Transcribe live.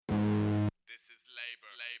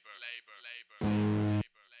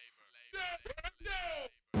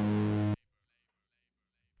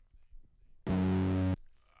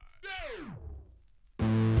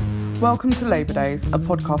Welcome to Labour Days, a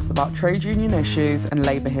podcast about trade union issues and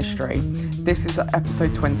labour history. This is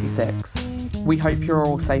episode 26. We hope you're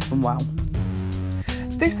all safe and well.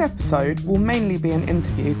 This episode will mainly be an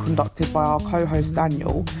interview conducted by our co-host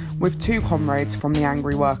Daniel with two comrades from the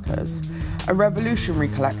Angry Workers, a revolutionary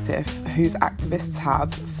collective whose activists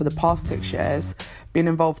have, for the past 6 years, been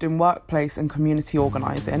involved in workplace and community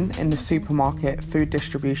organising in the supermarket, food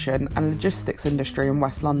distribution and logistics industry in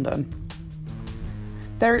West London.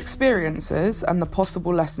 Their experiences and the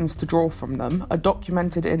possible lessons to draw from them are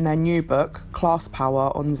documented in their new book, Class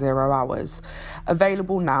Power on 0 Hours,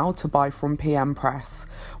 available now to buy from PM Press.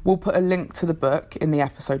 We'll put a link to the book in the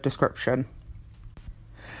episode description.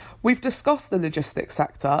 We've discussed the logistics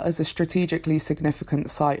sector as a strategically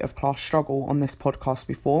significant site of class struggle on this podcast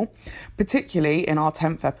before, particularly in our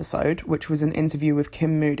 10th episode, which was an interview with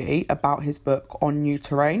Kim Moody about his book On New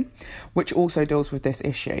Terrain, which also deals with this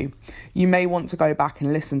issue. You may want to go back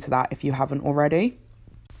and listen to that if you haven't already.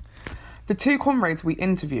 The two comrades we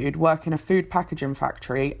interviewed work in a food packaging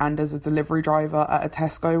factory and as a delivery driver at a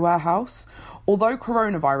Tesco warehouse. Although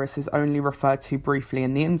coronavirus is only referred to briefly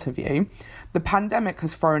in the interview, the pandemic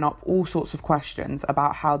has thrown up all sorts of questions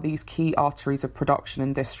about how these key arteries of production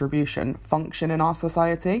and distribution function in our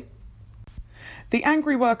society. The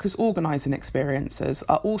Angry Workers' organising experiences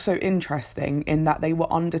are also interesting in that they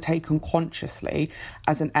were undertaken consciously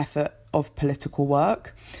as an effort of political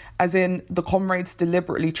work, as in the comrades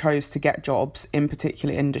deliberately chose to get jobs in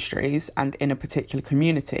particular industries and in a particular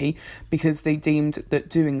community because they deemed that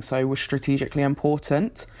doing so was strategically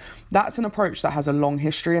important. That's an approach that has a long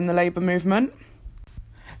history in the labour movement.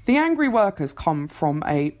 The Angry Workers come from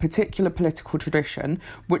a particular political tradition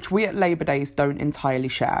which we at Labour Days don't entirely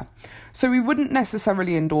share, so we wouldn't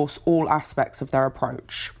necessarily endorse all aspects of their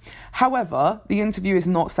approach. However, the interview is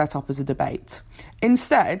not set up as a debate.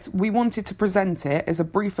 Instead, we wanted to present it as a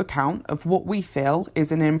brief account of what we feel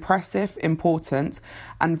is an impressive, important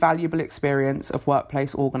and valuable experience of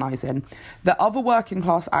workplace organising that other working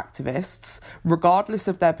class activists, regardless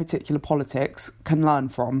of their particular politics, can learn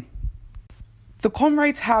from. The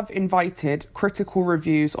comrades have invited critical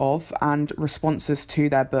reviews of and responses to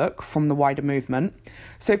their book from the wider movement.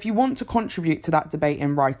 So if you want to contribute to that debate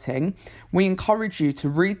in writing, we encourage you to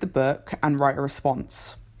read the book and write a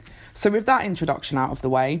response. So with that introduction out of the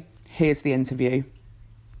way, here's the interview.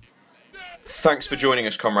 Thanks for joining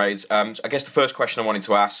us, comrades. I guess the first question I wanted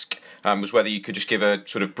to ask was whether you could just give a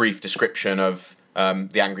sort of brief description of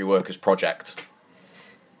the Angry Workers project.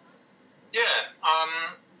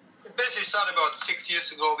 It basically started about 6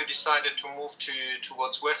 years ago. We decided to move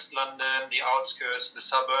towards West London, the outskirts, the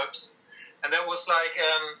suburbs. And that was like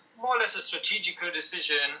more or less a strategical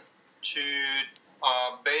decision to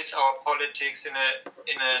base our politics in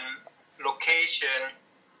a location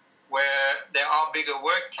where there are bigger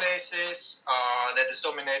workplaces that is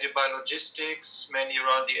dominated by logistics, mainly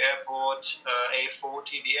around the airport,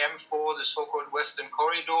 A40, the M4, the so-called Western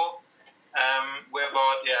Corridor. Where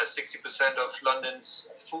about 60% of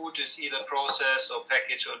London's food is either processed or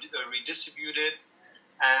packaged or redistributed.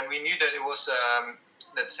 And we knew that it was,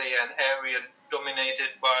 let's say, an area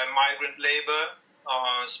dominated by migrant labor,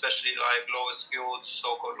 especially like lower-skilled,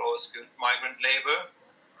 so-called lower-skilled migrant labor.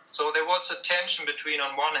 So there was a tension between,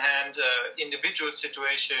 on one hand, individual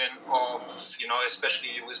situation of,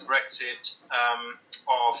 especially with Brexit,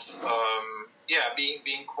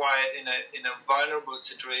 being quite in a vulnerable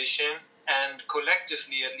situation, and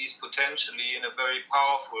collectively, at least potentially, in a very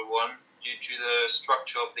powerful one due to the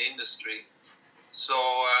structure of the industry. So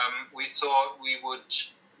we thought we would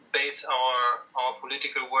base our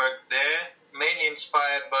political work there, mainly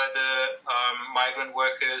inspired by the migrant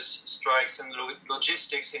workers' strikes in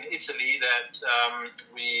logistics in Italy that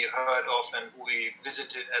we heard of and we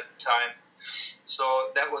visited at the time.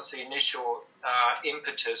 So that was the initial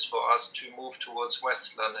impetus for us to move towards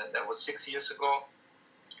West London. That was 6 years ago.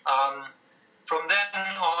 From then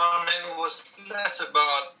on, it was less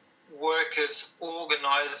about workers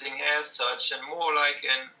organizing as such and more like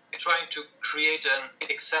in trying to create an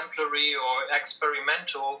exemplary or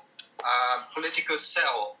experimental political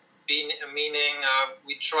cell, meaning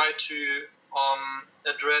we try to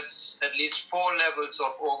address at least 4 levels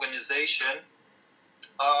of organization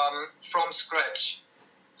from scratch.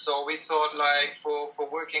 So we thought like for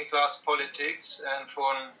working class politics and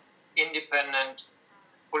for an independent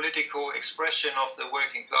political expression of the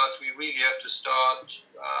working class, we really have to start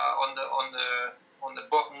on the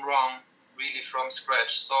bottom rung, really from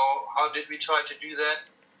scratch. So how did we try to do that?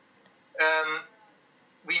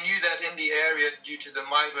 we knew that in the area, due to the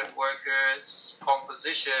migrant workers'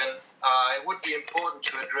 composition, it would be important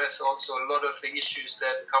to address also a lot of the issues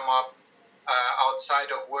that come up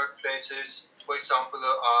outside of workplaces. For example,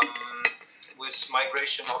 with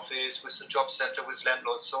migration office, with the job center, with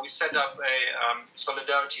landlords. So we set up a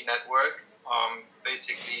solidarity network,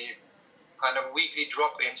 basically kind of weekly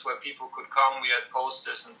drop-ins where people could come. We had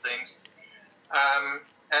posters and things.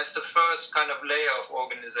 As the first kind of layer of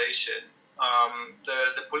organization,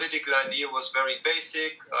 the political idea was very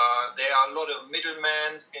basic. There are a lot of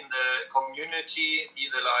middlemen in the community,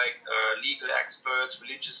 either like legal experts,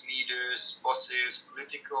 religious leaders, bosses,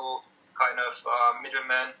 political kind of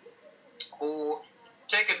middlemen, who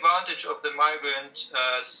take advantage of the migrant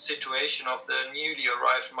situation of the newly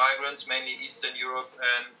arrived migrants, mainly Eastern Europe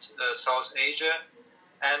and South Asia.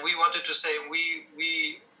 And we wanted to say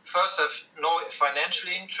we first have no financial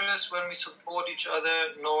interest when we support each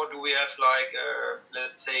other, nor do we have like,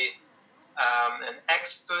 let's say, an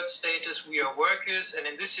expert status. We are workers, and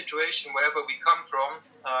in this situation, wherever we come from,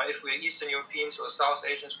 if we're Eastern Europeans or South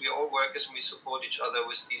Asians, we are all workers and we support each other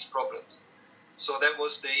with these problems. So that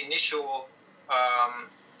was the initial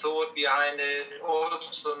thought behind it,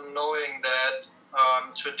 also knowing that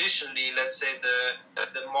traditionally, let's say,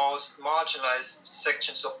 the most marginalized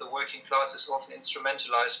sections of the working class is often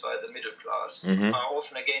instrumentalized by the middle class,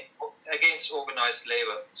 often against organized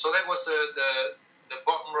labor. So that was the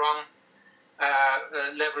bottom rung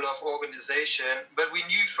level of organization. But we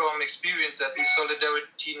knew from experience that these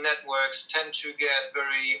solidarity networks tend to get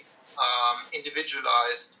very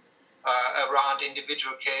individualized around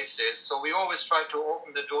individual cases. So we always try to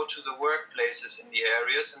open the door to the workplaces in the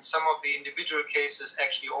areas, and some of the individual cases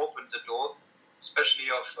actually opened the door, especially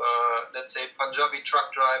of, let's say, Punjabi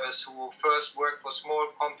truck drivers who first worked for small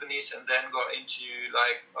companies and then got into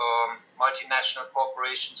like multinational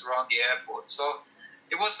corporations around the airport. So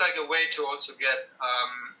it was like a way to also get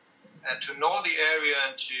to know the area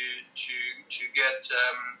and to get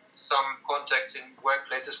some contacts in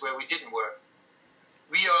workplaces where we didn't work.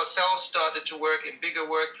 We ourselves started to work in bigger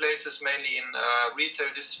workplaces, mainly in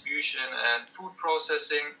retail distribution and food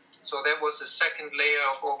processing. So that was the second layer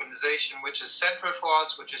of organization, which is central for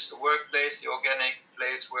us, which is the workplace, the organic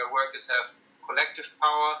place where workers have collective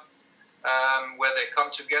power, where they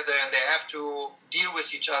come together and they have to deal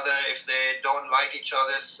with each other if they don't like each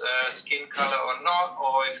other's skin color or not,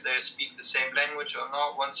 or if they speak the same language or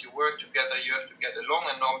not. Once you work together, you have to get along,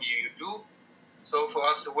 and normally you do. So for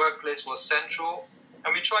us, the workplace was central.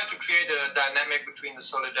 And we tried to create a dynamic between the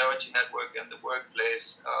Solidarity Network and the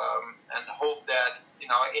workplace, and hope that,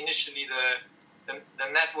 initially the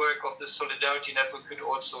network of the Solidarity Network could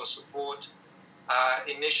also support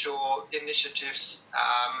initial initiatives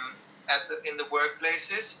in the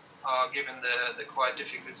workplaces, given the quite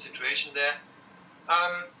difficult situation there.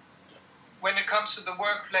 When it comes to the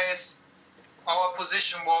workplace, our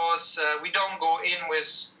position was we don't go in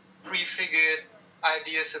with prefigured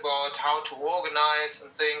ideas about how to organize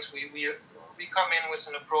and things. We come in with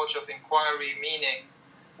an approach of inquiry, meaning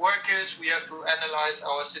workers, we have to analyze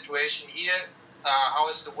our situation here. How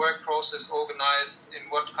is the work process organized? In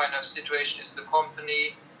what kind of situation is the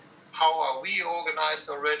company? How are we organized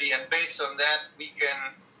already? And based on that, we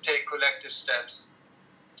can take collective steps.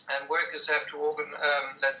 And workers have to,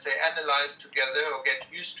 let's say, analyze together or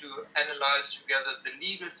get used to analyze together the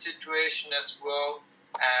legal situation as well,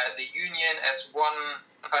 the union as one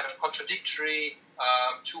kind of contradictory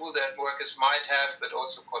tool that workers might have, but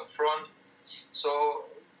also confront. So,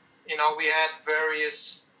 we had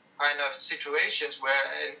various kind of situations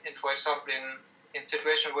where, for example, in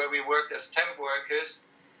situations where we worked as temp workers,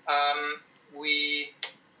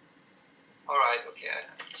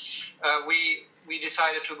 we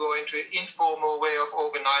decided to go into an informal way of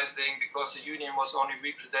organizing because the union was only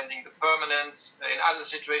representing the permanents. In other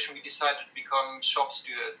situations, we decided to become shop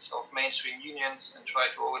stewards of mainstream unions and try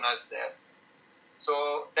to organize there.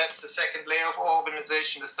 So that's the second layer of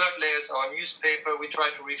organization. The third layer is our newspaper. We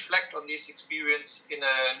try to reflect on this experience in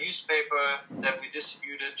a newspaper that we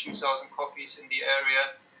distributed 2,000 copies in the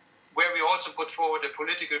area, where we also put forward a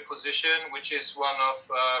political position, which is one of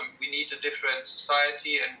we need a different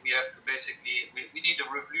society, and we have to basically we need a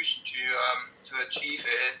revolution to achieve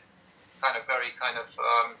it. Very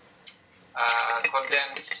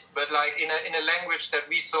condensed, but like in a language that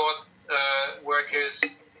we thought workers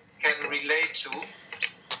can relate to.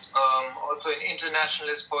 Also an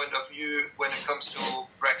internationalist point of view when it comes to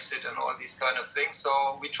Brexit and all these kind of things.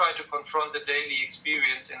 So we try to confront the daily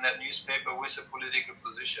experience in that newspaper with a political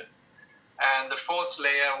position. And the fourth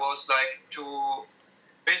layer was like to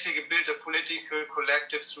basically build a political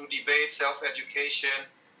collective through debate, self-education,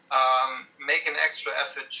 make an extra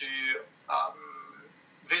effort to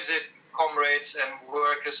visit comrades and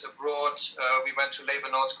workers abroad. We went to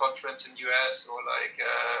Labour Notes conference in US, or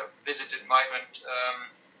visited migrant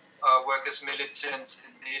workers militants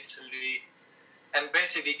in Italy, and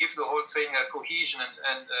basically give the whole thing a cohesion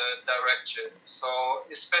and direction. So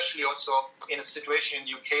especially also in a situation in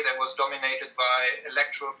the UK that was dominated by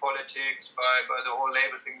electoral politics, by the whole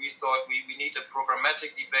Labour thing, we thought we need a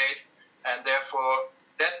programmatic debate, and therefore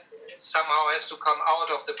that somehow has to come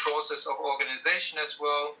out of the process of organization as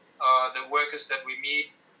well. The workers that we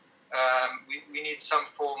meet, we need some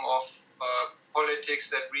form of politics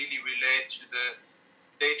that really relate to the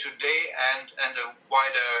day-to-day and a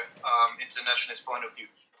wider internationalist point of view.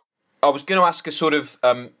 I was going to ask a sort of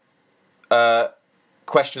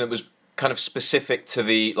question that was kind of specific to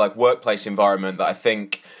the workplace environment that I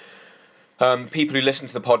think people who listen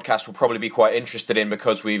to the podcast will probably be quite interested in,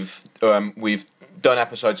 because we've done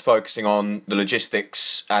episodes focusing on the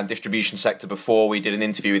logistics and distribution sector before. We did an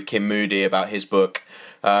interview with Kim Moody about his book,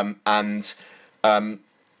 and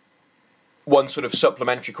one sort of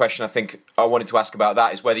supplementary question I think I wanted to ask about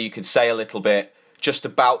that is whether you could say a little bit just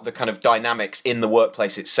about the kind of dynamics in the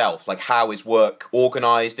workplace itself. Like, how is work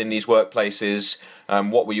organised in these workplaces?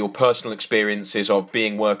 What were your personal experiences of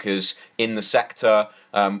being workers in the sector?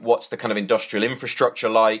 What's the kind of industrial infrastructure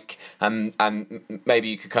like? And maybe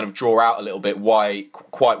you could kind of draw out a little bit why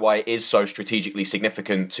it is so strategically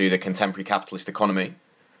significant to the contemporary capitalist economy.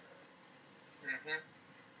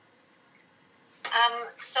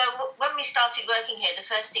 So when we started working here, the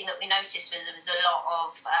first thing that we noticed was there was a lot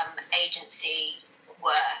of agency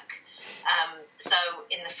work. So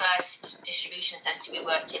in the first distribution centre we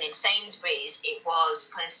worked in Sainsbury's, it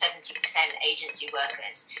was kind of 70% agency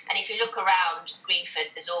workers. And if you look around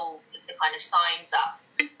Greenford, there's all the kind of signs up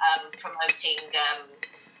promoting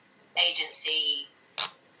agency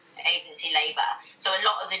labour. So a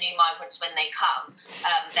lot of the new migrants, when they come,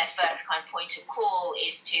 their first kind of point of call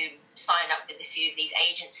is to sign up with a few of these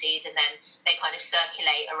agencies, and then they kind of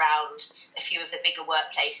circulate around a few of the bigger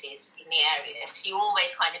workplaces in the area. So you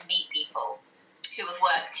always kind of meet people who have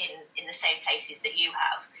worked in the same places that you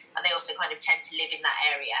have, and they also kind of tend to live in that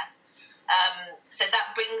area. So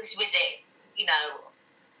that brings with it,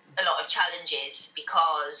 a lot of challenges,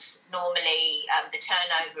 because normally the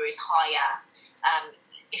turnover is higher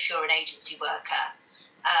if you're an agency worker.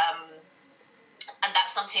 And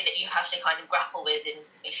that's something that you have to kind of grapple with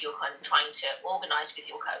if you're kind of trying to organise with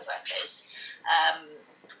your co-workers.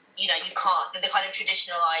 You can't, the kind of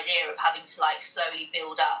traditional idea of having to slowly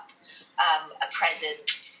build up a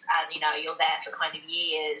presence, and you're there for kind of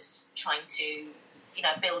years trying to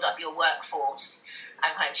build up your workforce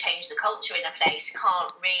and kind of change the culture in a place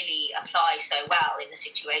can't really apply so well in a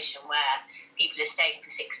situation where people are staying for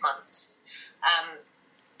 6 months.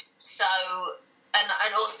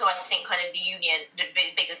 And also I think kind of the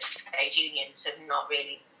bigger trade unions have not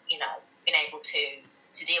really, been able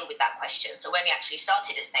to deal with that question. So when we actually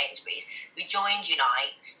started at Sainsbury's, we joined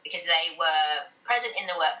Unite because they were present in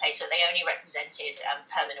the workplace, but they only represented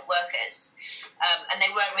permanent workers. And they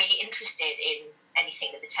weren't really interested in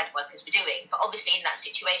anything that the temp workers were doing. But obviously in that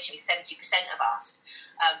situation with 70% of us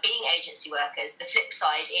being agency workers, the flip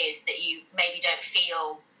side is that you maybe don't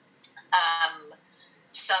feel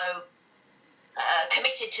so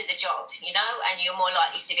committed to the job, and you're more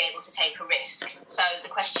likely to be able to take a risk. So the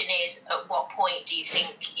question is, at what point do you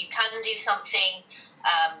think you can do something,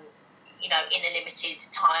 in a limited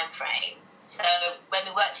time frame? So when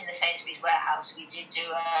we worked in the Sainsbury's warehouse, we did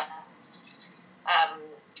do a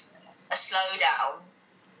slowdown,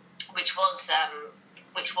 which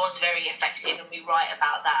was very effective, and we write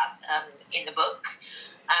about that in the book.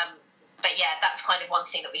 But yeah, that's kind of one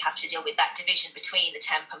thing that we have to deal with. That division between the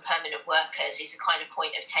temp and permanent workers is a kind of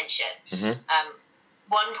point of tension. Mm-hmm.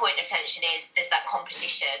 One point of tension is there's that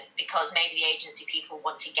competition, because maybe the agency people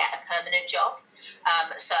want to get a permanent job.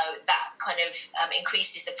 So that kind of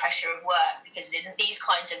increases the pressure of work, because in these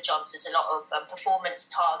kinds of jobs there's a lot of performance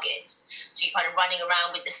targets. So you're kind of running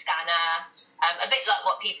around with the scanner, a bit like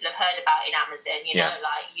what people have heard about in Amazon,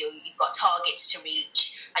 you've got targets to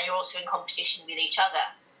reach, and you're also in competition with each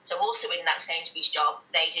other. So also in that Sainsbury's job,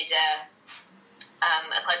 they did a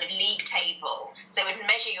kind of league table. So they would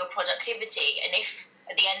measure your productivity, and if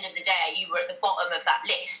at the end of the day you were at the bottom of that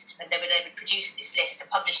list, and they would produce this list and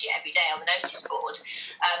publish it every day on the notice board,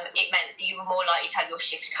 it meant that you were more likely to have your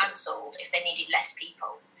shift cancelled if they needed less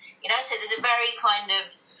people. So there's a very kind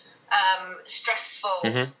of stressful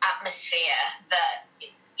atmosphere that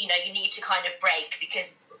you need to kind of break,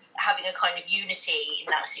 because having a kind of unity in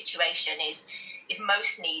that situation is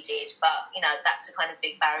most needed, but that's a kind of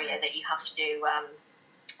big barrier that you have to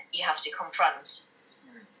have to confront.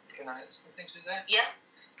 Can I add something to that? Yeah.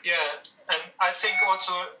 Yeah, and I think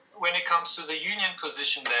also when it comes to the union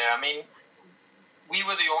position there, I mean, we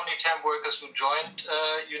were the only temp workers who joined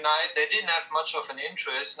Unite. They didn't have much of an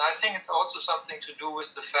interest, and I think it's also something to do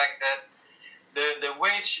with the fact that the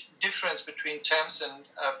wage difference between temps and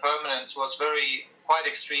permanents was quite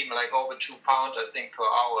extreme, like over £2, I think, per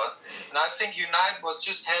hour. And I think Unite was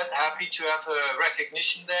just happy to have a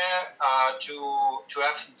recognition there, to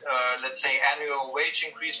have, let's say, annual wage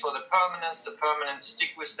increase for the permanents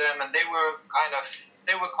stick with them, and they were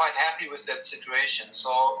quite happy with that situation. So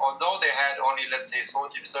although they had only, let's say,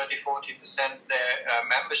 30-40% their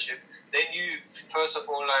membership, they knew, first of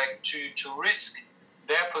all, like to risk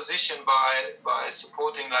their position by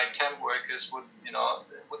supporting like temp workers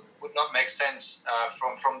would not make sense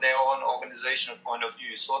from their own organizational point of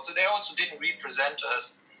view. So they also didn't represent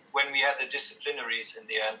us when we had the disciplinaries in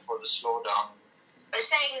the end for the slowdown. But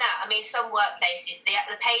saying that, I mean, some workplaces, the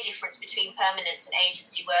pay difference between permanents and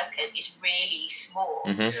agency workers is really small.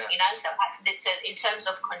 Mm-hmm. Yeah. You know, so in terms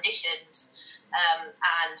of conditions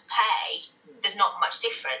and pay, there's not much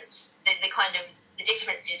difference. The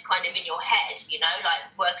difference is kind of in your head, you know, like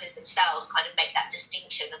workers themselves kind of make that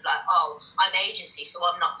distinction of like, oh, I'm agency, so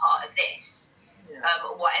I'm not part of this. Yeah.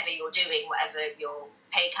 Or whatever you're doing, whatever your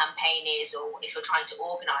pay campaign is, or if you're trying to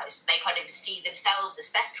organise, they kind of see themselves as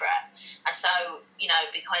separate. And so, you know,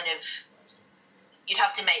 you'd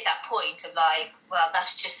have to make that point of like, well,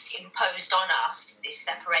 that's just imposed on us, this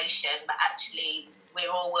separation, but actually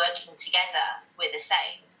we're all working together, we're the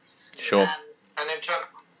same. Sure. And in terms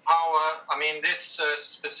of power, I mean, this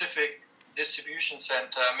specific distribution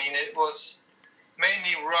center, I mean, it was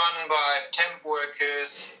mainly run by temp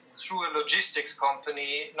workers through a logistics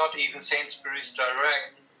company, not even Sainsbury's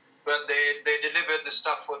direct, but they delivered the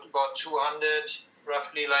stuff for about 200,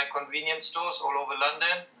 roughly, like convenience stores all over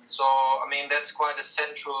London. So, I mean, that's quite a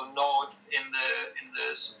central node in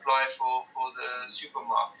the supply for the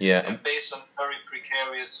supermarket. Yeah. And based on a very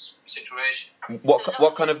precarious situation.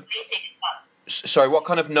 What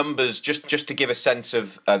kind of numbers, just to give a sense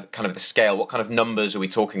of kind of the scale, what kind of numbers are we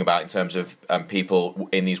talking about in terms of people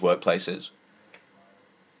in these workplaces?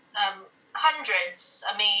 Hundreds.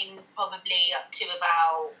 I mean, probably up to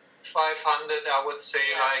about 500, I would say,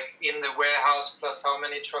 Yeah. like in the warehouse, plus how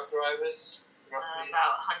many truck drivers? Roughly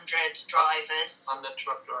about 100 drivers. 100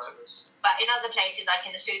 truck drivers. But in other places, like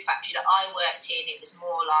in the food factory that I worked in, it was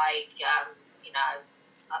more like, you know,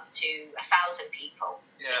 up to 1,000 people.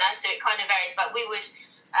 Yeah. You know, so it kind of varies. But we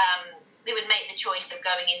would make the choice of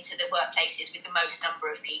going into the workplaces with the most number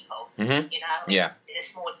of people. Mm-hmm. You know, Yeah. the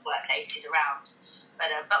smaller workplaces around.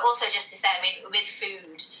 But also just to say, I mean, with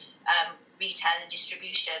food, retail and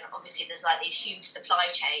distribution, obviously there's like these huge supply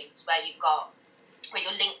chains where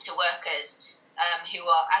you're linked to workers who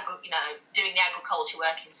are doing the agriculture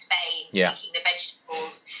work in Spain, Yeah. picking the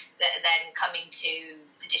vegetables that are then coming to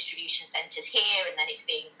the distribution centres here, and then it's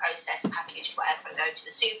being processed, packaged, whatever, and going to the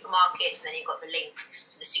supermarkets, and then you've got the link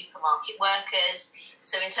to the supermarket workers.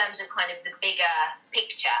 So in terms of kind of the bigger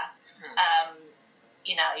picture,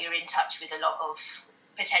 you know, you're in touch with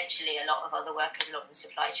potentially a lot of other workers along the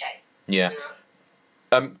supply chain. Yeah.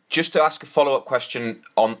 Just to ask a follow-up question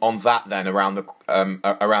on that then, around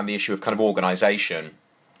the issue of kind of organisation.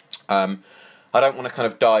 I don't want to kind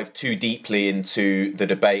of dive too deeply into the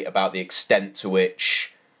debate about the extent to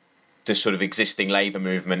which the sort of existing labour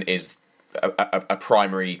movement is a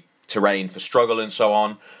primary terrain for struggle and so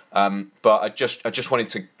on. But I just wanted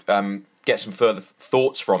to get some further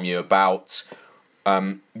thoughts from you about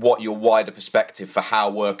what your wider perspective for how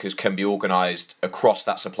workers can be organised across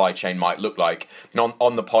that supply chain might look like. And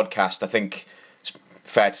on the podcast, I think it's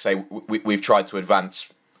fair to say we've tried to advance,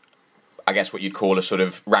 I guess, what you'd call a sort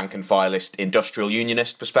of rank and filist industrial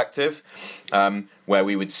unionist perspective, where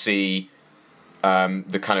we would see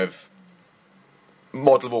the kind of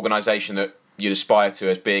model of organisation that you'd aspire to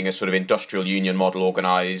as being a sort of industrial union model,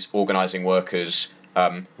 organising workers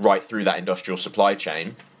right through that industrial supply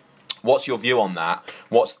chain. What's your view on that?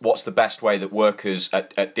 What's the best way that workers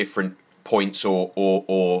at different points or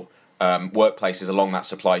workplaces along that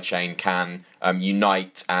supply chain can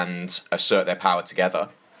unite and assert their power together?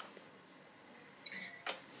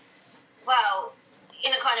 Well,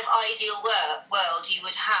 in a kind of ideal world, you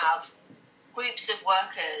would have groups of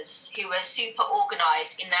workers who are super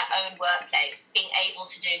organised in their own workplace, being able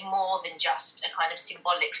to do more than just a kind of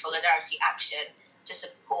symbolic solidarity action to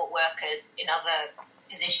support workers in other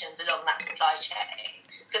positions along that supply chain.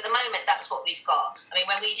 So at the moment, that's what we've got. I mean,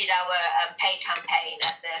 when we did our pay campaign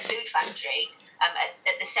at the food factory,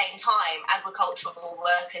 at the same time, agricultural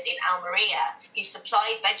workers in Almeria who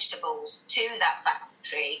supplied vegetables to that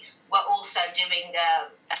factory were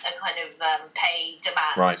having a kind of pay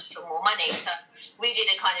demand for more money. So we did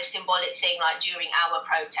a kind of symbolic thing, like during our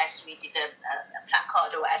protest, we did a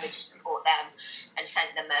placard or whatever to support them and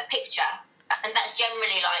sent them a picture. And that's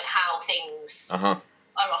generally like how things are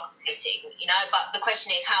operating, you know. But the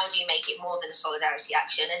question is, how do you make it more than a solidarity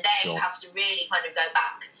action? And there you have to really kind of go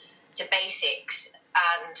back to basics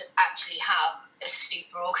and actually have a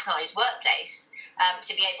super organised workplace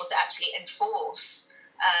to be able to actually enforce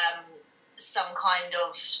some kind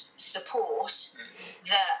of support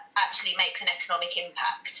that actually makes an economic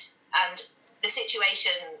impact. And the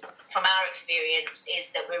situation from our experience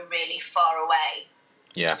is that we're really far away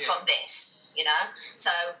from this. You know,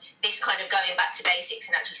 so this kind of going back to basics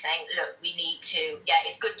and actually saying, look, we need to,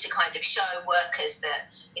 it's good to kind of show workers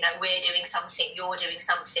that, you know, we're doing something, you're doing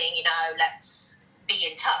something, you know, let's be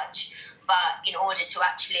in touch. But in order to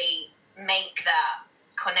actually make that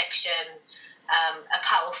connection a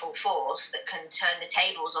powerful force that can turn the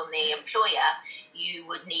tables on the employer, you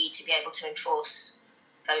would need to be able to enforce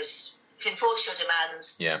your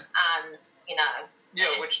demands. And, you know,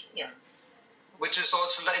 which is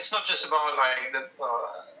also, it's not just about like the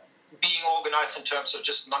being organized in terms of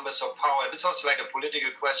just numbers of power. It's also like a political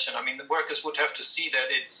question. I mean, the workers would have to see that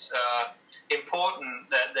it's important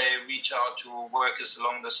that they reach out to workers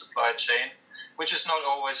along the supply chain, which is not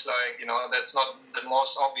always like, you know, that's not the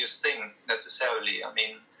most obvious thing necessarily. I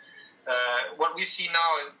mean, what we see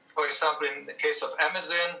now, for example, in the case of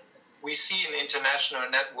Amazon, we see an international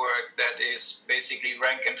network that is basically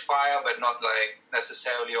rank and file, but not like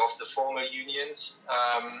necessarily of the formal unions.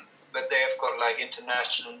 But they have got like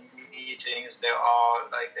international meetings.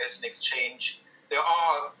 There's an exchange. There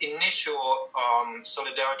are initial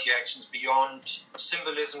solidarity actions beyond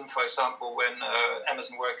symbolism. For example, when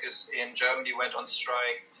Amazon workers in Germany went on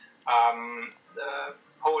strike,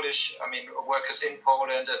 workers in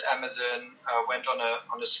Poland at Amazon went on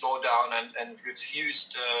a slowdown and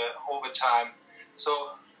refused overtime.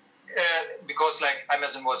 So because like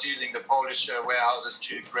Amazon was using the Polish warehouses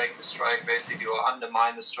to break the strike basically or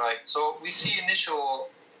undermine the strike. So we see initial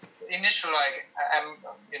like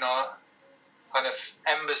kind of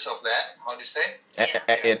embers of that. How do you say?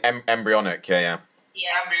 Embryonic,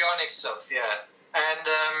 embryonic stuff, and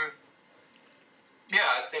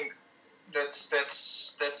I think that's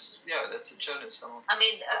a challenge. I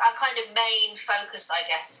mean, our kind of main focus, I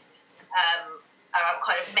guess, our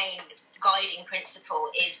kind of main guiding principle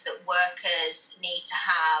is that workers need to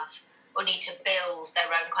have or need to build their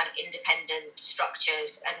own kind of independent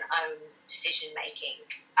structures and own decision making.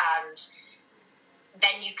 And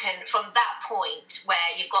then you can, from that point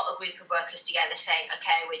where you've got a group of workers together saying,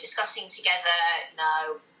 okay, we're discussing together, you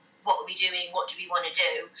know, what are we doing, what do we want to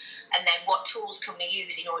do, and then what tools can we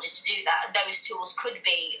use in order to do that. And those tools could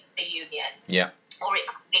be the union. Or it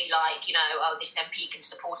could be like, you know, this MP can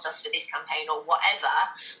support us for this campaign or whatever,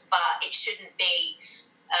 but it shouldn't be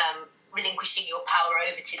relinquishing your power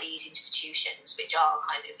over to these institutions, which are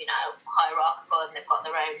kind of, you know, hierarchical and they've got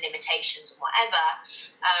their own limitations and whatever.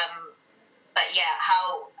 But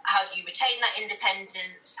how do you retain that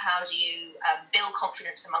independence? How do you build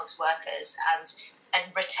confidence amongst workers and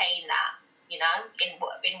retain that, you know,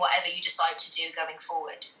 in whatever you decide to do going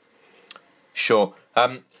forward? Sure.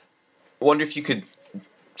 I wonder if you could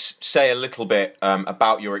say a little bit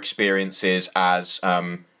about your experiences as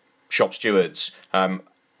shop stewards.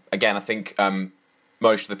 Again, I think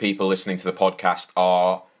most of the people listening to the podcast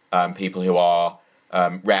are people who are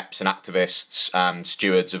reps and activists and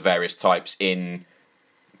stewards of various types in,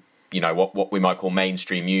 you know, what we might call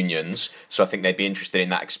mainstream unions. So I think they'd be interested in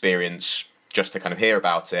that experience just to kind of hear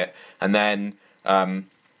about it. And then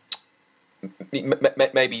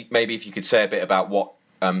maybe if you could say a bit about what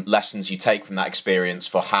lessons you take from that experience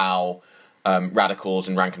for how radicals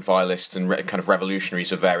and rank and fileists and kind of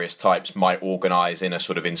revolutionaries of various types might organise in a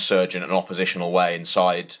sort of insurgent and oppositional way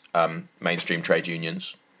inside mainstream trade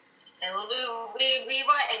unions. We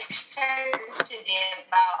write extensively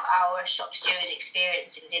about our shop steward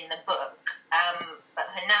experiences in the book, but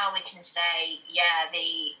for now we can say,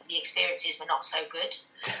 the experiences were not so good.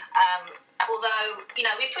 Although, you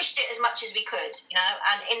know, we pushed it as much as we could, you know,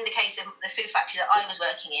 and in the case of the food factory that I was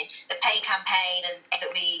working in, the pay campaign that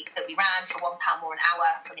we ran for £1 more an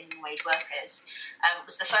hour for minimum wage workers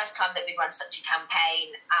was the first time that we'd run such a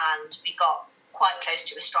campaign, and we got quite close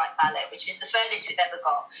to a strike ballot, which was the furthest we've ever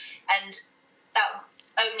got. And that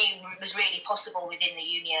only was really possible within the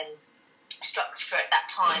union structure at that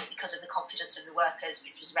time because of the confidence of the workers,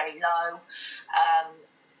 which was very low.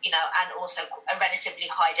 You know, and also a relatively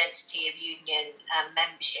high density of union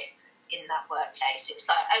membership in that workplace. It was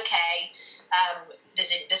like, okay,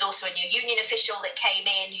 there's also a new union official that came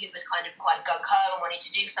in who was kind of quite gung-ho and wanted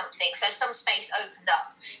to do something. So some space opened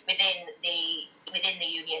up within the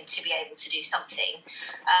union to be able to do something.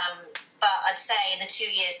 But I'd say in the 2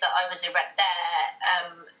 years that I was a rep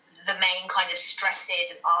there, the main kind of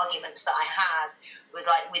stresses and arguments that I had was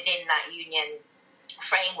like within that union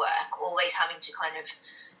framework, always having to kind of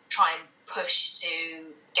try and push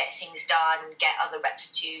to get things done, get other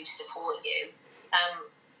reps to support you.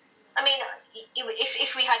 I mean,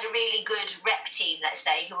 if we had a really good rep team, let's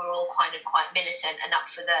say, who were all kind of quite militant and up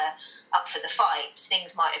for the fight,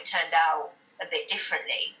 things might have turned out a bit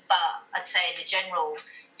differently. But I'd say the general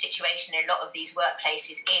situation in a lot of these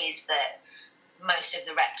workplaces is that most of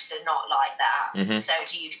the reps are not like that. Mm-hmm. So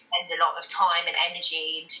do you spend a lot of time and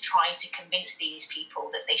energy into trying to convince these people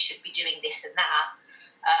that they should be doing this and that?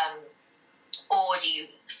 Or do you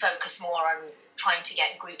focus more on trying to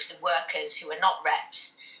get groups of workers who are not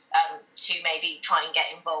reps to maybe try and get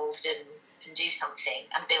involved and do something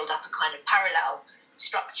and build up a kind of parallel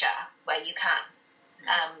structure where you can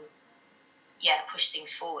push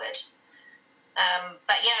things forward.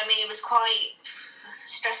 But yeah, I mean, it was quite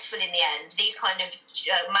stressful in the end. These kind of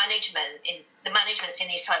managements in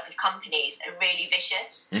these type of companies are really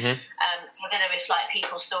vicious. Mm-hmm. I don't know if like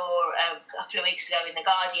people saw a couple of weeks ago in The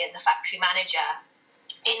Guardian, the factory manager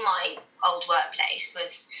in my old workplace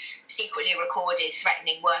was secretly recorded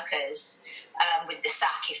threatening workers with the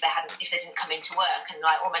sack if they didn't come into work, and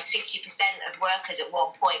like almost 50% of workers at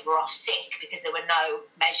one point were off sick because there were no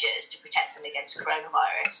measures to protect them against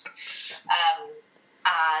coronavirus.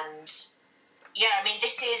 And yeah, I mean, it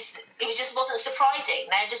just wasn't surprising.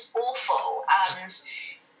 They're just awful, and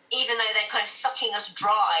even though they're kind of sucking us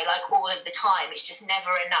dry like all of the time, it's just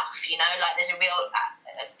never enough, you know. Like there's a real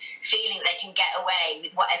feeling they can get away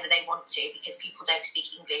with whatever they want to because people don't speak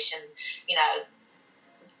English, and you know,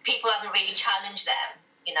 people haven't really challenged them,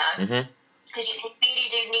 you know, because you really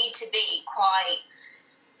do need to be quite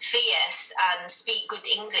fierce and speak good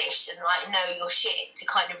English and like know your shit to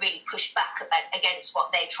kind of really push back against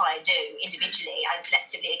what they try and do individually and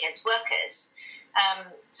collectively against workers.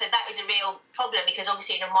 So that is a real problem because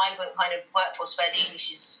obviously in a migrant kind of workforce where the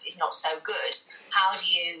English is not so good, how do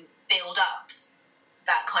you build up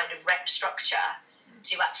that kind of rep structure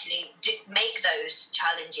to actually make those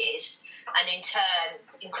challenges and in turn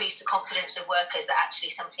increase the confidence of workers that actually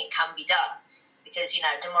something can be done? Because, you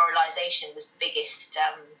know, demoralisation was the biggest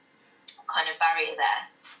kind of barrier there.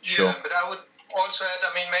 Sure. Yeah, but I would also add,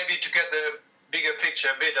 I mean, maybe to get the bigger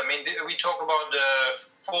picture a bit, I mean, we talk about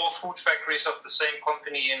 4 food factories of the same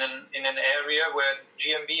company in an area where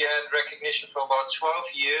GMB had recognition for about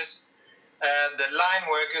 12 years. The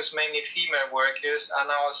line workers, mainly female workers, are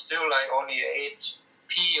now still like only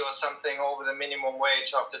 8p or something over the minimum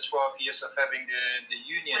wage after 12 years of having the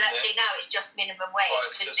union. Well, actually, now it's just minimum wage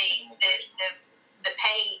because the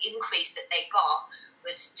pay increase that they got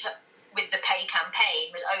was with the pay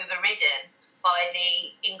campaign was overridden by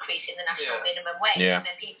the increase in the national minimum wage. Yeah. And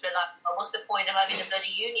then people are like, well, what's the point of having a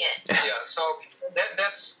bloody union? Yeah, so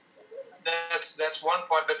that's one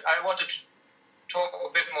point. But I wanted to talk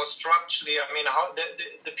a bit more structurally. I mean, how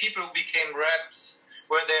the people who became reps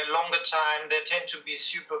were there longer time. They tend to be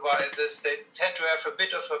supervisors. They tend to have a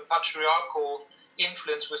bit of a patriarchal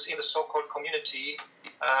influence within the so-called community.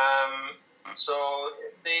 So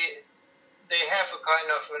they have a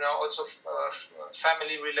kind of, you know, also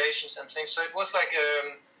family relations and things. So it was like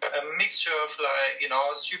a mixture of like, you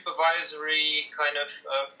know, supervisory kind of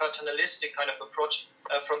paternalistic kind of approach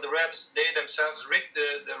from the reps. They themselves rigged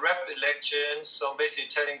the rep elections, so basically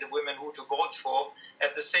telling the women who to vote for.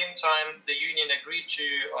 At the same time, the union agreed to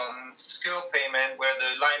skill payment, where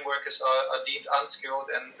the line workers are deemed unskilled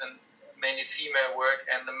and mainly female work,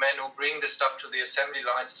 and the men who bring the stuff to the assembly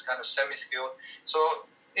lines is kind of semi-skilled. So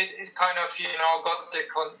it kind of, you know, got the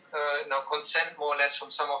consent more or less from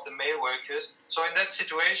some of the male workers. So in that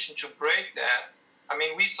situation, to break that, I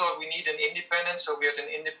mean, we thought we need an independent, so we had an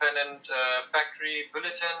independent factory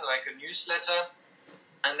bulletin, like a newsletter,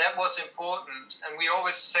 and that was important. And we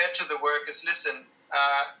always said to the workers, listen,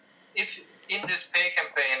 if in this pay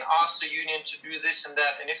campaign, ask the union to do this and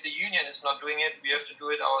that, and if the union is not doing it, we have to do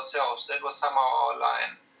it ourselves. That was somehow our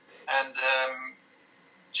line. And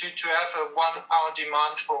to have a £1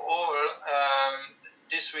 demand for all,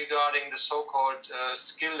 disregarding the so-called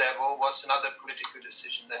skill level, was another political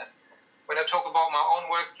decision there. When I talk about my own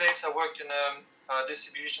workplace, I worked in a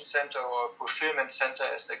distribution center or fulfillment center,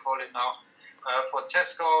 as they call it now, for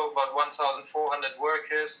Tesco, about 1,400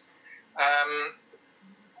 workers.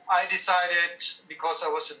 I decided, because I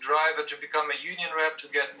was a driver, to become a union rep, to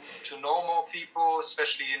get to know more people,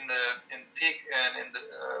 especially in PIC and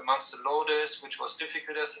amongst the loaders, which was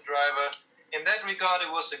difficult as a driver. In that regard, it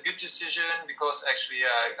was a good decision, because actually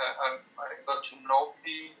I got to know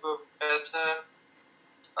people better.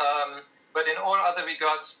 But in all other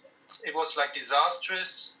regards, it was like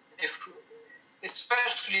disastrous.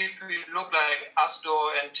 Especially if we look like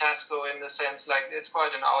Astor and Tasco, in the sense like it's quite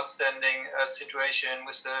an outstanding situation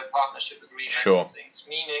with the partnership agreement. Sure. And things.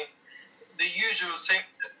 Meaning the usual thing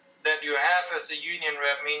that you have as a union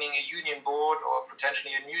rep, meaning a union board or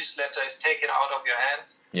potentially a newsletter, is taken out of your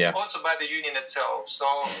hands. Yeah. Also by the union itself. So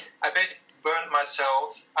I basically burned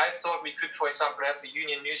myself. I thought we could, for example, have a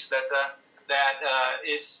union newsletter that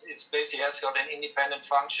is basically has got an independent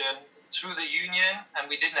function through the union,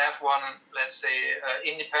 and we didn't have one, let's say,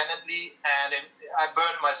 independently, and I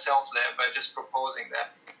burned myself there by just proposing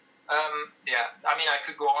that. I mean, I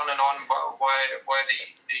could go on and on about why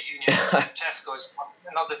the union Tesco is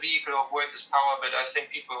not the vehicle of workers' power, but I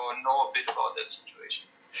think people know a bit about that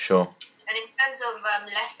situation. Sure. And in terms of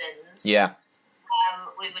lessons,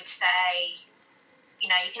 we would say,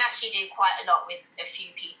 you know, you can actually do quite a lot with a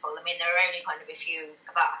few people. I mean, there are only kind of a few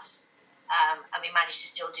of us. And we managed to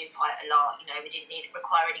still do quite a lot. You know, we didn't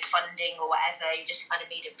require any funding or whatever. You just kind of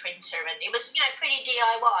need a printer, and it was, you know, pretty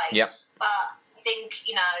DIY. Yep. But I think,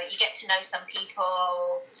 you know, you get to know some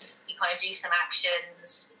people, you kind of do some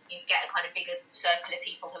actions, you get a kind of bigger circle of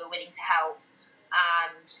people who are willing to help.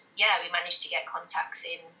 And yeah, we managed to get contacts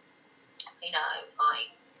in, you know,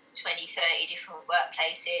 like 20, 30 different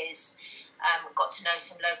workplaces. Got to know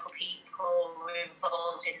some local people, were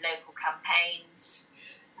involved in local campaigns.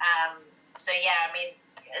 So yeah, I mean,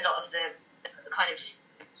 a lot of the kind of,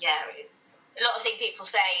 a lot of things people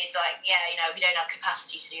say is like, yeah, you know, we don't have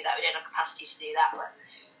capacity to do that, but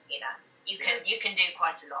you know, you can do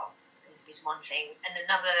quite a lot is one thing. And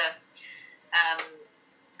another,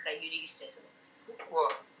 okay, you used to, isn't it?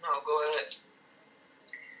 Well, no, go ahead.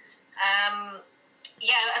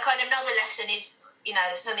 A kind of another lesson is, you know,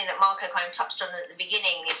 something that Marco kind of touched on at the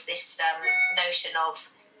beginning, is this notion of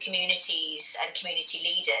communities and community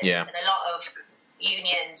leaders. Yeah. And a lot of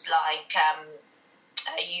unions like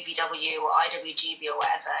UVW or IWGB or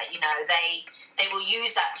whatever, you know, they will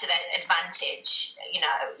use that to their advantage. You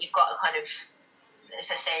know, you've got a kind of, as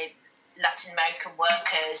I say, Latin American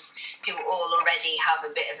workers who all already have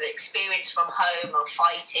a bit of experience from home of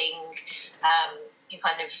fighting, who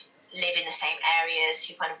kind of live in the same areas,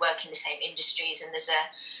 who kind of work in the same industries, and there's a,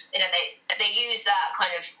 you know, they use that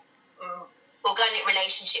kind of organic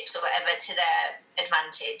relationships or whatever to their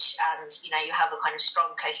advantage, and you know, you have a kind of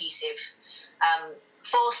strong cohesive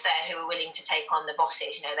force there who are willing to take on the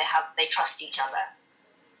bosses. You know, they trust each other,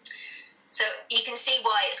 so you can see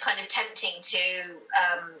why it's kind of tempting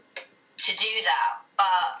to do that.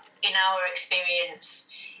 But in our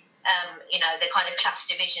experience, you know, the kind of class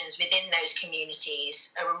divisions within those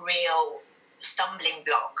communities are a real stumbling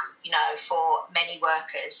block, you know, for many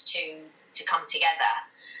workers to come together.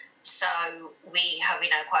 So we have, you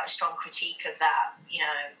know, quite a strong critique of that, you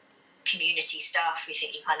know, community stuff. We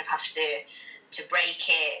think you kind of have to break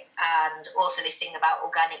it. And also this thing about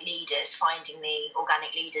organic leaders, finding the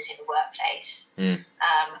organic leaders in the workplace.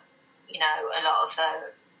 You know, a lot of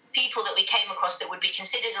the people that we came across that would be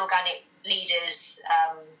considered organic leaders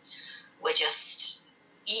were just,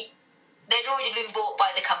 they'd already been bought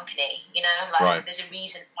by the company, you know, like right. There's a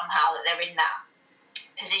reason somehow that they're in that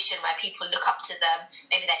position where people look up to them.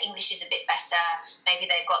 Maybe their English is a bit better, maybe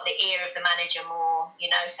they've got the ear of the manager more, you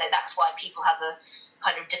know, so that's why people have a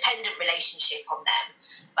kind of dependent relationship on them.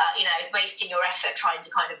 But, you know, wasting your effort trying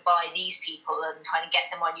to kind of buy these people and trying to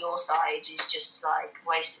get them on your side is just like a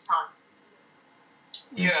waste of time.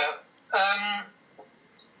 Yeah.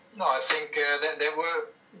 No, I think that there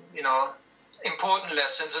were, you know, important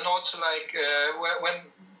lessons, and also like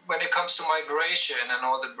when it comes to migration and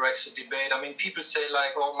all the Brexit debate, I mean, people say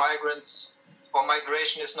like, oh, migrants or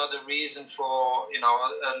migration is not a reason for, you know,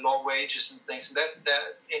 low wages and things. That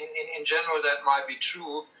in general, that might be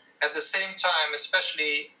true. At the same time,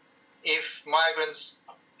 especially if migrants,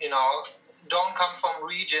 you know, don't come from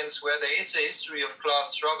regions where there is a history of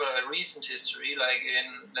class struggle, a recent history, like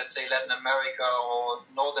in, let's say, Latin America or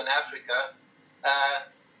Northern Africa,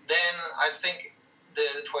 then I think,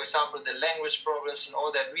 for example, the language problems and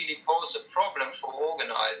all that really pose a problem for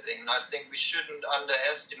organizing. And I think we shouldn't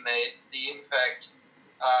underestimate the impact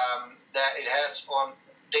that it has on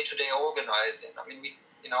day-to-day organizing. I mean,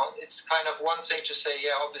 you know, it's kind of one thing to say,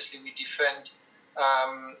 yeah, obviously we defend,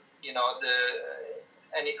 you know,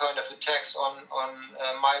 any kind of attacks on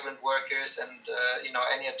migrant workers and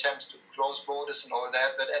any attempts to close borders and all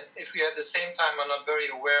that. But if we at the same time are not very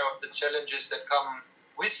aware of the challenges that come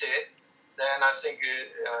with it, then I think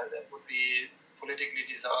that would be politically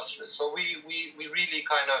disastrous. So we really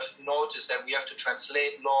kind of notice that we have to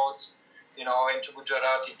translate laws, into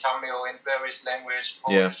Gujarati, Tamil, in various languages,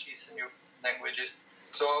 Polish, Eastern European languages.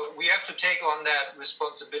 So we have to take on that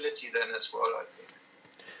responsibility then as well, I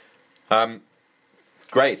think.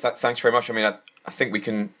 Great, thanks very much. I mean, I think we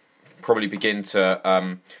can probably begin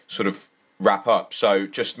to sort of wrap up. So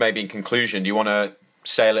just maybe in conclusion, do you want to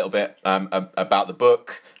say a little bit about the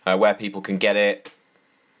book, where people can get it?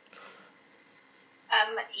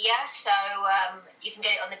 So you can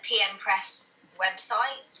get it on the PM Press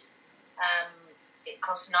website. It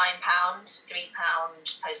costs £9,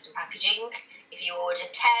 £3 post and packaging. If you order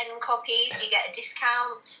 10 copies, you get a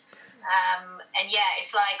discount.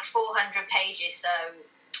 It's like 400 pages, so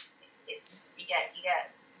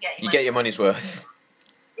you get your money's worth.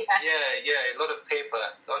 Yeah, a lot of paper,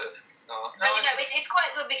 it's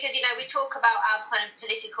quite good because we talk about our kind of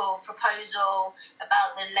political proposal,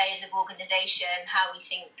 about the layers of organisation, how we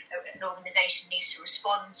think an organisation needs to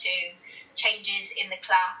respond to changes in the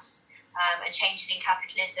class and changes in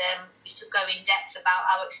capitalism. We go in depth about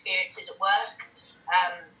our experiences at work,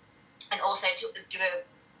 and also to do a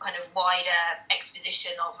kind of wider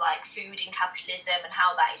exposition of like food in capitalism and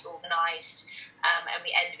how that is organised, and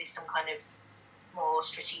we end with some kind of more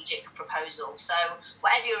strategic proposal. So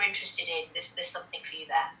whatever you're interested in, there's something for you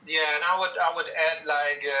there. Yeah, and I would add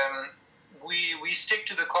we stick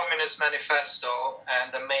to the Communist Manifesto,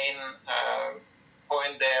 and the main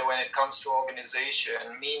point there when it comes to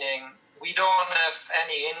organisation, meaning we don't have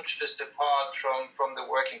any interest apart from the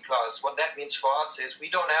working class. What that means for us is we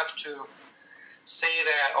don't have to say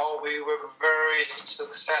that, we were very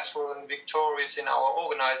successful and victorious in our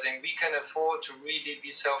organizing. We can afford to really be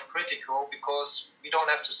self-critical because we don't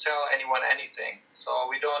have to sell anyone anything. So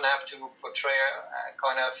we don't have to portray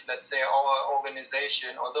let's say, our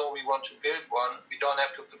organization, although we want to build one, we don't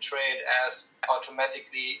have to portray it as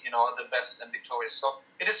automatically, the best and victorious. So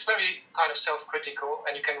it is very kind of self-critical,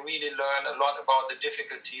 and you can really learn a lot about the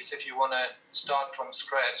difficulties if you want to start from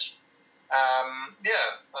scratch.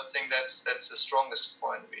 I think that's the strongest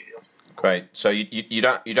point, really. Great. So you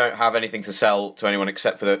don't have anything to sell to anyone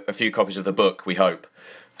except for a few copies of the book, we hope.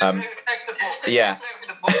 Except the book. Yeah. Except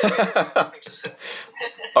the book.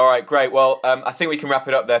 All right, great. Well, I think we can wrap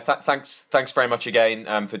it up there. Thanks very much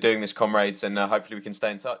again for doing this, comrades, and hopefully we can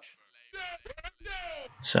stay in touch.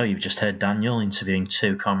 So you've just heard Daniel interviewing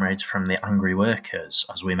two comrades from the Angry Workers.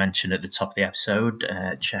 As we mentioned at the top of the episode,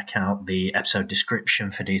 check out the episode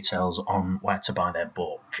description for details on where to buy their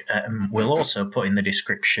book. We'll also put in the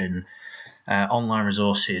description online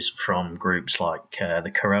resources from groups like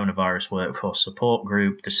the Coronavirus Workforce Support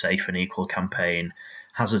Group, the Safe and Equal Campaign,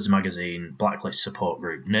 Hazards Magazine, Blacklist Support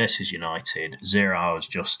Group, Nurses United, Zero Hours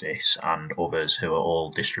Justice, and others who are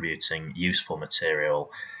all distributing useful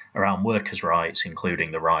material around workers' rights,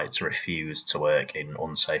 including the right to refuse to work in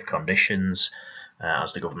unsafe conditions,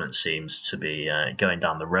 as the government seems to be going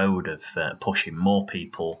down the road of pushing more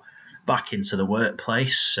people back into the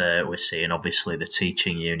workplace. We're seeing, obviously, the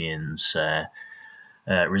teaching unions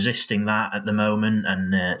resisting that at the moment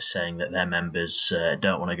and saying that their members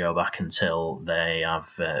don't want to go back until they have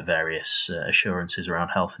various assurances around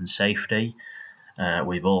health and safety.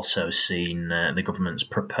 We've also seen the government's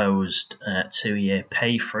proposed 2-year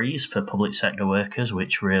pay freeze for public sector workers,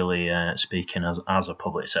 which really, speaking as a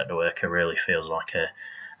public sector worker, really feels like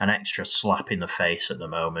an extra slap in the face at the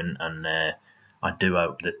moment. And I do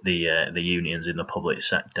hope that the unions in the public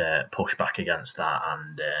sector push back against that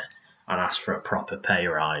and ask for a proper pay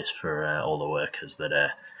rise for all the workers that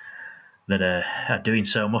are doing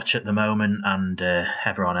so much at the moment, and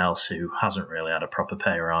everyone else who hasn't really had a proper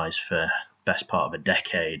pay rise for best part of a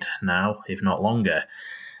decade now, if not longer.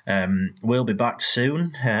 We'll be back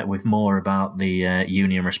soon with more about the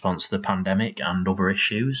union response to the pandemic and other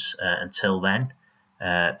issues. Until then,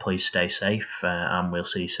 please stay safe and we'll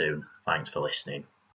see you soon. Thanks for listening.